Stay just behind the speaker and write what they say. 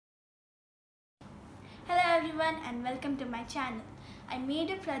everyone and welcome to my channel. I made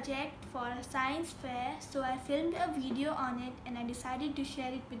a project for a science fair, so I filmed a video on it and I decided to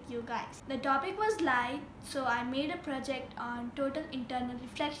share it with you guys. The topic was light, so I made a project on total internal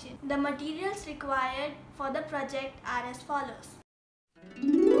reflection. The materials required for the project are as follows.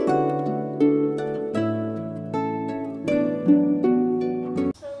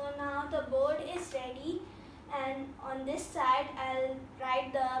 So now the board is ready, and on this side I'll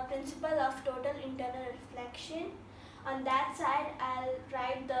write the principle of total internal reflection. On that side I'll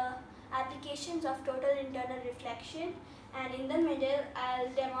write the applications of total internal reflection, and in the middle I'll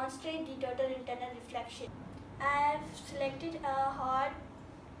demonstrate the total internal reflection. I've selected a hot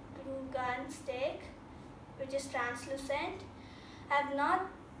glue gun stick which is translucent. I've not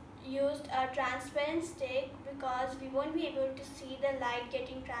used a transparent stick because we won't be able to see the light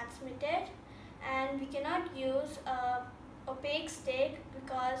getting transmitted, and we cannot use a opaque stick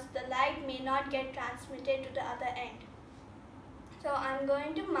because the light may not get transmitted to the other end. So I'm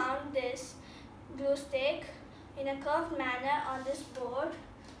going to mount this glue stick in a curved manner on this board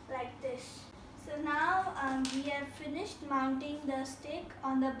like this. So now we have finished mounting the stick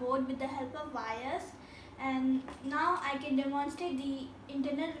on the board with the help of wires, and now I can demonstrate the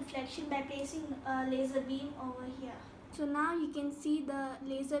internal reflection by placing a laser beam over here. So now you can see the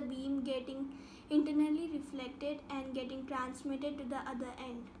laser beam getting internally reflected and getting transmitted to the other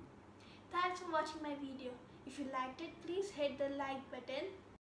end. Thanks for watching my video. If you liked it, please hit the like button.